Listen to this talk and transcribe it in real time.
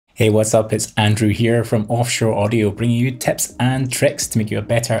Hey, what's up? It's Andrew here from Offshore Audio, bringing you tips and tricks to make you a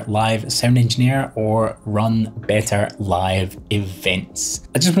better live sound engineer or run better live events.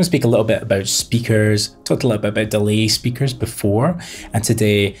 I just want to speak a little bit about speakers, talked a little bit about delay speakers before, and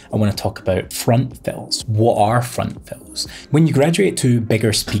today I want to talk about front fills. What are front fills? When you graduate to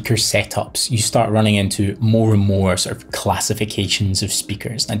bigger speaker setups, you start running into more and more sort of classifications of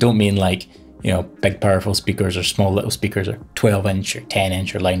speakers. I don't mean like, you know, big powerful speakers or small little speakers or 12-inch or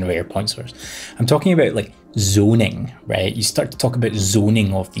 10-inch or line of air point source. I'm talking about like zoning, right? You start to talk about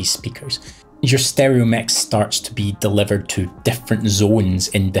zoning of these speakers. Your stereo mix starts to be delivered to different zones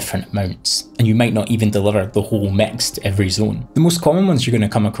in different amounts, and you might not even deliver the whole mix to every zone. The most common ones you're going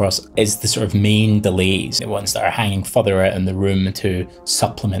to come across is the sort of main delays, the ones that are hanging further out in the room to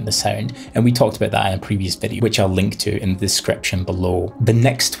supplement the sound. And we talked about that in a previous video, which I'll link to in the description below. The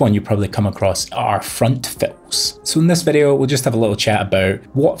next one you probably come across are front fills. So in this video, we'll just have a little chat about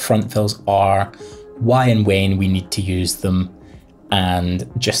what front fills are, why and when we need to use them, and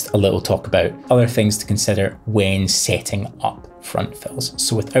just a little talk about other things to consider when setting up front fills.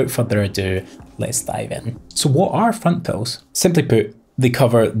 So without further ado, let's dive in. So what are front fills? Simply put, they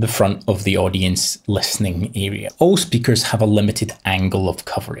cover the front of the audience listening area. All speakers have a limited angle of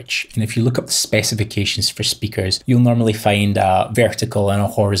coverage. And if you look up the specifications for speakers, you'll normally find a vertical and a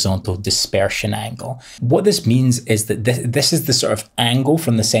horizontal dispersion angle. What this means is that this is the sort of angle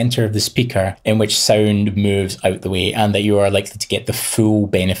from the center of the speaker in which sound moves out the way, and that you are likely to get the full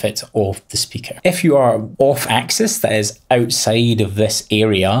benefit of the speaker. If you are off axis, that is outside of this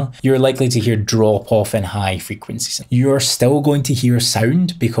area, you're likely to hear drop off in high frequencies. You're still going to hear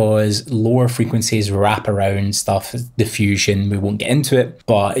sound because lower frequencies wrap around stuff, diffusion, we won't get into it,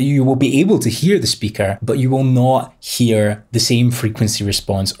 but you will be able to hear the speaker, but you will not hear the same frequency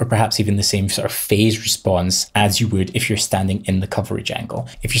response or perhaps even the same sort of phase response as you would if you're standing in the coverage angle.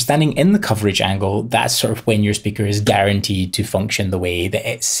 If you're standing in the coverage angle, that's sort of when your speaker is guaranteed to function the way that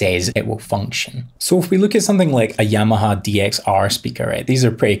it says it will function. So if we look at something like a Yamaha DXR speaker, right, these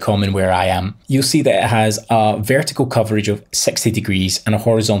are pretty common where I am, you'll see that it has a vertical coverage of 60 degrees and a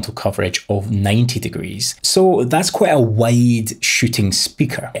horizontal coverage of 90 degrees. So that's quite a wide shooting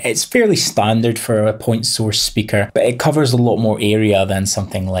speaker. It's fairly standard for a point source speaker, but it covers a lot more area than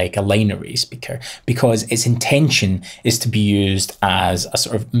something like a line array speaker because its intention is to be used as a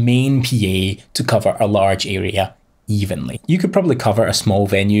sort of main PA to cover a large area evenly. You could probably cover a small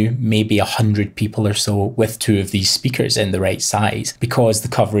venue, maybe 100 people or so, with two of these speakers in the right size because the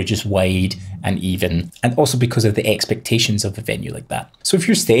coverage is wide and even, and also because of the expectations of a venue like that. So if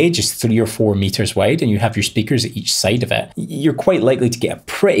your stage is 3 or 4 meters wide and you have your speakers at each side of it, you're quite likely to get a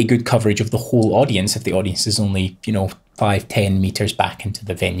pretty good coverage of the whole audience if the audience is only, 5-10 meters back into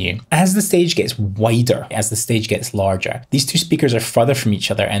the venue. As the stage gets wider, as the stage gets larger, these two speakers are further from each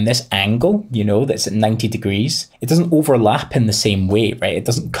other, and this angle, that's at 90 degrees, it doesn't overlap in the same way, right? It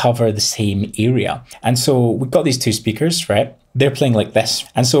doesn't cover the same area. And so we've got these two speakers, right? They're playing like this.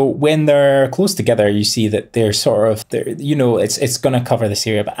 And so when they're close together, you see that they're it's going to cover this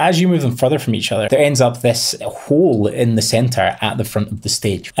area. But as you move them further from each other, there ends up this hole in the center at the front of the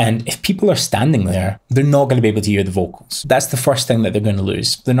stage. And if people are standing there, they're not going to be able to hear the vocals. That's the first thing that they're going to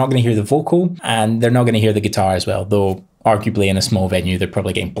lose. They're not going to hear the vocal, and they're not going to hear the guitar as well, though arguably in a small venue, they're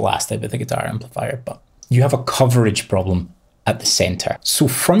probably getting blasted with a guitar amplifier. But you have a coverage problem at the center. So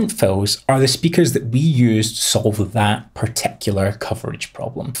front fills are the speakers that we use to solve that particular coverage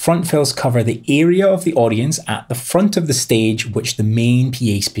problem. Front fills cover the area of the audience at the front of the stage which the main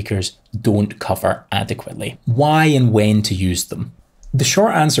PA speakers don't cover adequately. Why and when to use them? The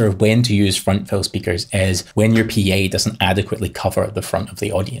short answer of when to use front fill speakers is when your PA doesn't adequately cover the front of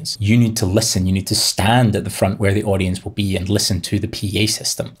the audience. You need to listen, you need to stand at the front where the audience will be and listen to the PA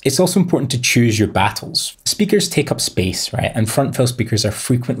system. It's also important to choose your battles. Speakers take up space, right? And front fill speakers are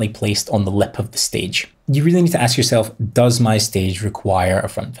frequently placed on the lip of the stage. You really need to ask yourself, does my stage require a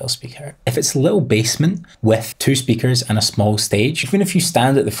front fill speaker? If it's a little basement with 2 speakers and a small stage, even if you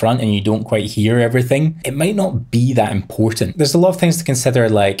stand at the front and you don't quite hear everything, it might not be that important. There's a lot of things to consider,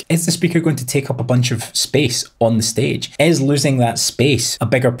 like, is the speaker going to take up a bunch of space on the stage? Is losing that space a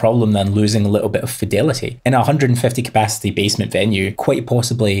bigger problem than losing a little bit of fidelity? In a 150 capacity basement venue, quite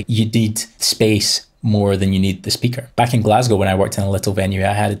possibly you need space more than you need the speaker. Back in Glasgow, when I worked in a little venue,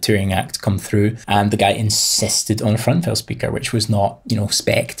 I had a touring act come through and the guy insisted on a front fill speaker, which was not,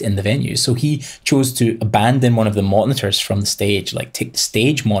 spec'd in the venue. So he chose to abandon one of the monitors from the stage, like take the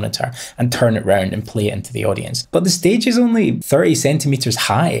stage monitor and turn it around and play it into the audience. But the stage is only 30 centimeters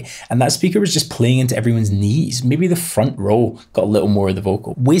high and that speaker was just playing into everyone's knees. Maybe the front row got a little more of the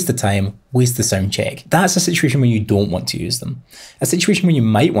vocal. Waste of time, waste the sound check. That's a situation where you don't want to use them. A situation where you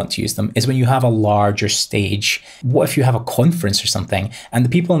might want to use them is when you have a larger stage. What if you have a conference or something and the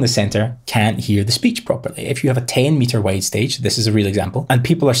people in the center can't hear the speech properly? If you have a 10-meter wide stage, this is a real example, and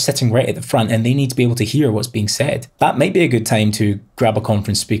people are sitting right at the front and they need to be able to hear what's being said, that might be a good time to grab a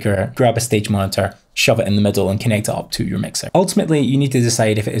conference speaker, grab a stage monitor, shove it in the middle and connect it up to your mixer. Ultimately, you need to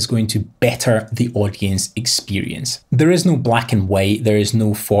decide if it is going to better the audience experience. There is no black and white, there is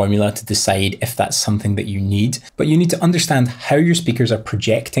no formula to decide if that's something that you need, but you need to understand how your speakers are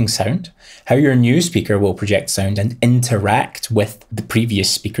projecting sound, how your new speaker will project sound and interact with the previous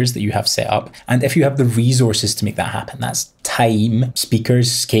speakers that you have set up, and if you have the resources to make that happen. That's time,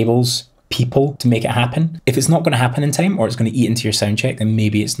 speakers, cables, people to make it happen. If it's not going to happen in time or it's going to eat into your sound check, then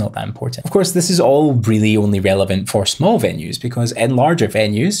maybe it's not that important. Of course, this is all really only relevant for small venues, because in larger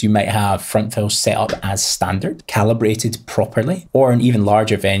venues, you might have front fills set up as standard, calibrated properly, or in even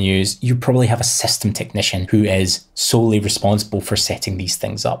larger venues, you probably have a system technician who is solely responsible for setting these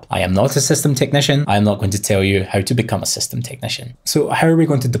things up. I am not a system technician. I am not going to tell you how to become a system technician. So how are we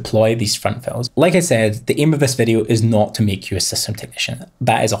going to deploy these front fills? Like I said, the aim of this video is not to make you a system technician.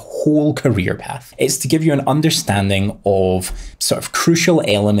 That is a whole career path. It's to give you an understanding of sort of crucial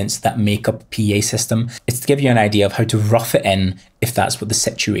elements that make up a PA system. It's to give you an idea of how to rough it in if that's what the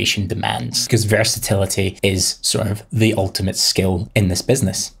situation demands, because versatility is sort of the ultimate skill in this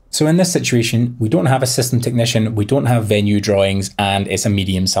business. So in this situation, we don't have a system technician, we don't have venue drawings, and it's a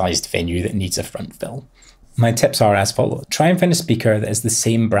medium-sized venue that needs a front fill. My tips are as follows. Try and find a speaker that is the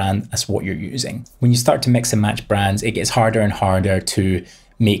same brand as what you're using. When you start to mix and match brands, it gets harder and harder to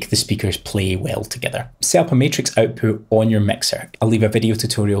make the speakers play well together. Set up a matrix output on your mixer. I'll leave a video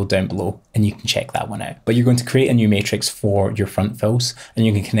tutorial down below and you can check that one out. But you're going to create a new matrix for your front fills, and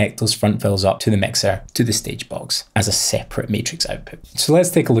you can connect those front fills up to the mixer, to the stage box as a separate matrix output. So let's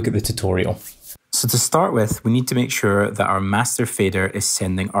take a look at the tutorial. So to start with, we need to make sure that our master fader is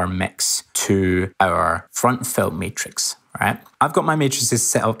sending our mix to our front fill matrix. Right. I've got my matrices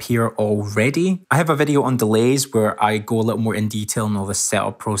set up here already. I have a video on delays where I go a little more in detail on all the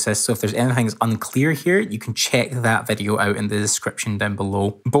setup process. So if there's anything that's unclear here, you can check that video out in the description down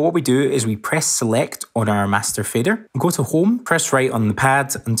below. But what we do is we press select on our master fader, go to home, press right on the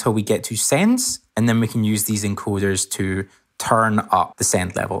pad until we get to sends, and then we can use these encoders to turn up the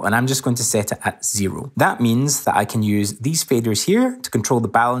send level, and I'm just going to set it at 0. That means that I can use these faders here to control the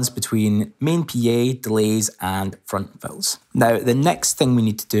balance between main PA, delays, and front fills. Now, the next thing we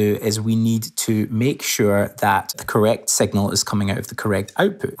need to do is we need to make sure that the correct signal is coming out of the correct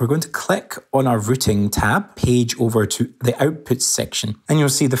output. We're going to click on our routing tab, page over to the outputs section, and you'll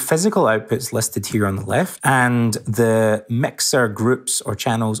see the physical outputs listed here on the left and the mixer groups or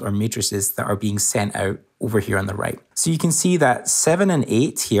channels or matrices that are being sent out over here on the right. So you can see that 7 and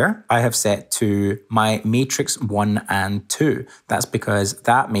 8 here, I have set to my matrix 1 and 2. That's because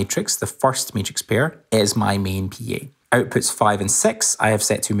that matrix, the first matrix pair, is my main PA. Outputs 5 and 6, I have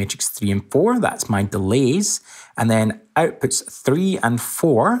set to matrix 3 and 4. That's my delays. And then outputs 3 and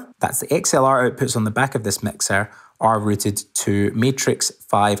 4, that's the XLR outputs on the back of this mixer, are routed to matrix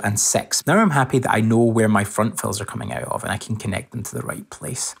 5 and 6. Now I'm happy that I know where my front fills are coming out of and I can connect them to the right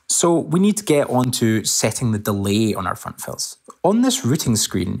place. So we need to get on to setting the delay on our front fills. On this routing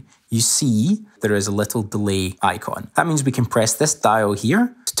screen, you see there is a little delay icon. That means we can press this dial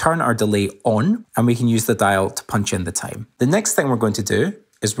here to turn our delay on, and we can use the dial to punch in the time. The next thing we're going to do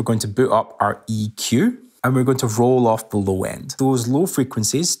is we're going to boot up our EQ, and we're going to roll off the low end. Those low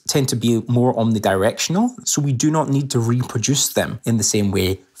frequencies tend to be more omnidirectional, so we do not need to reproduce them in the same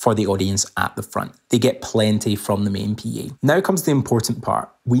way for the audience at the front. They get plenty from the main PA. Now comes the important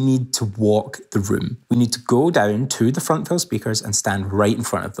part. We need to walk the room. We need to go down to the front fill speakers and stand right in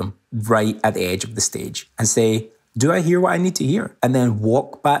front of them, right at the edge of the stage, and say, do I hear what I need to hear? And then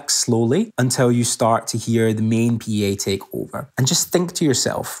walk back slowly until you start to hear the main PA take over. And just think to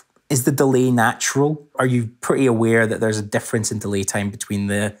yourself, is the delay natural? Are you pretty aware that there's a difference in delay time between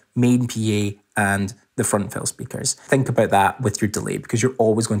the main PA and the front fill speakers? Think about that with your delay, because you're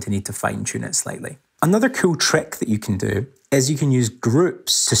always going to need to fine tune it slightly. Another cool trick that you can do is you can use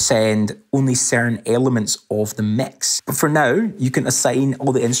groups to send only certain elements of the mix. But for now, you can assign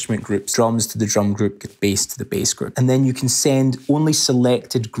all the instrument groups, drums to the drum group, bass to the bass group. And then you can send only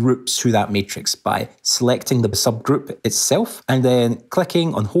selected groups to that matrix by selecting the subgroup itself and then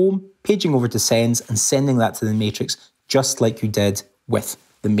clicking on home, paging over to sends and sending that to the matrix just like you did with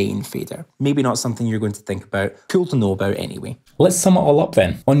the main fader. Maybe not something you're going to think about, cool to know about anyway. Let's sum it all up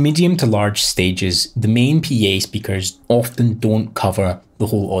then. On medium to large stages, the main PA speakers often don't cover the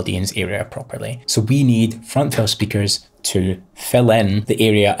whole audience area properly. So we need front fill speakers to fill in the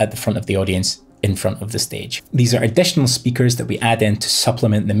area at the front of the audience in front of the stage. These are additional speakers that we add in to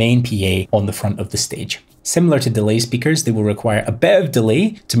supplement the main PA on the front of the stage. Similar to delay speakers, they will require a bit of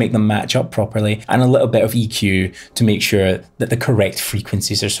delay to make them match up properly and a little bit of EQ to make sure that the correct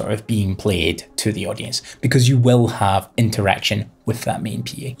frequencies are sort of being played to the audience, because you will have interaction with that main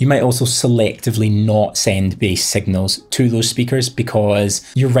PA. You might also selectively not send bass signals to those speakers because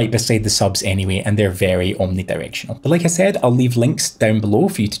you're right beside the subs anyway and they're very omnidirectional. But like I said, I'll leave links down below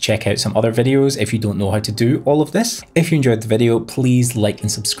for you to check out some other videos if you don't know how to do all of this. If you enjoyed the video, please like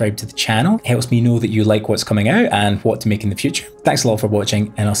and subscribe to the channel. It helps me know that you like what's coming out and what to make in the future. Thanks a lot for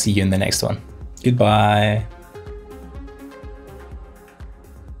watching, and I'll see you in the next one. Goodbye.